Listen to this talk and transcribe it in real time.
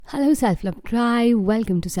Hello, Self Love Tribe.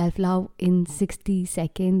 Welcome to Self Love in 60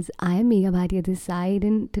 Seconds. I am Megha Bhatia this side,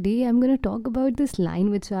 and today I'm going to talk about this line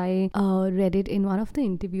which I read it in one of the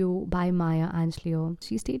interview by Maya Angelou.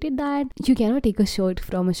 She stated that you cannot take a shirt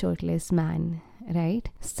from a shirtless man. Right?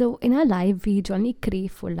 So in our life, we generally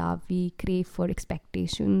crave for love, we crave for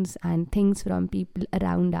expectations and things from people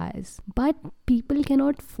around us. But people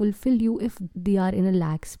cannot fulfill you if they are in a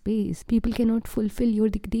lack space. People cannot fulfill you,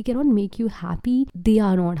 they cannot make you happy, they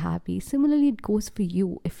are not happy. Similarly, it goes for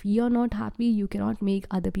you. If you are not happy, you cannot make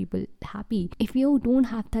other people happy. If you don't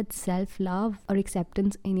have that self-love or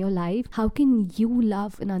acceptance in your life, how can you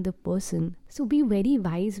love another person? So be very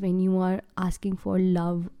wise when you are asking for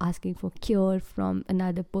love, asking for care from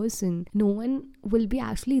another person. No one will be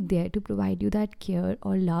actually there to provide you that care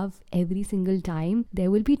or love every single time.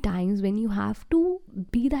 There will be times when you have to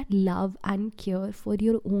be that love and care for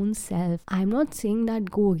your own self. I'm not saying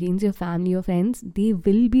that go against your family or friends. They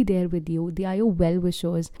will be there with you. They are your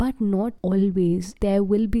well-wishers, but not always. There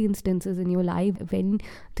will be instances in your life when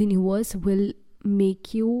the universe will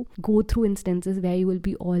make you go through instances where you will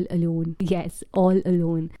be all alone. Yes, all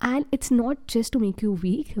alone. And it's not just to make you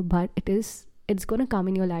weak, but it's gonna come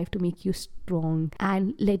in your life to make you strong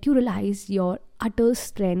and let you realize your utter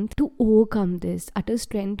strength to overcome this, utter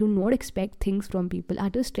strength to not expect things from people,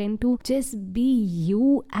 utter strength to just be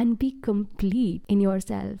you and be complete in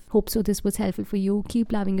yourself. Hope so this was helpful for you.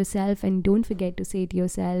 Keep loving yourself and don't forget to say to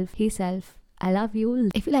yourself, hey self, I love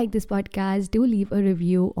you. If you like this podcast, do leave a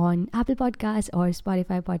review on Apple Podcasts or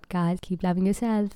Spotify Podcasts. Keep loving yourself.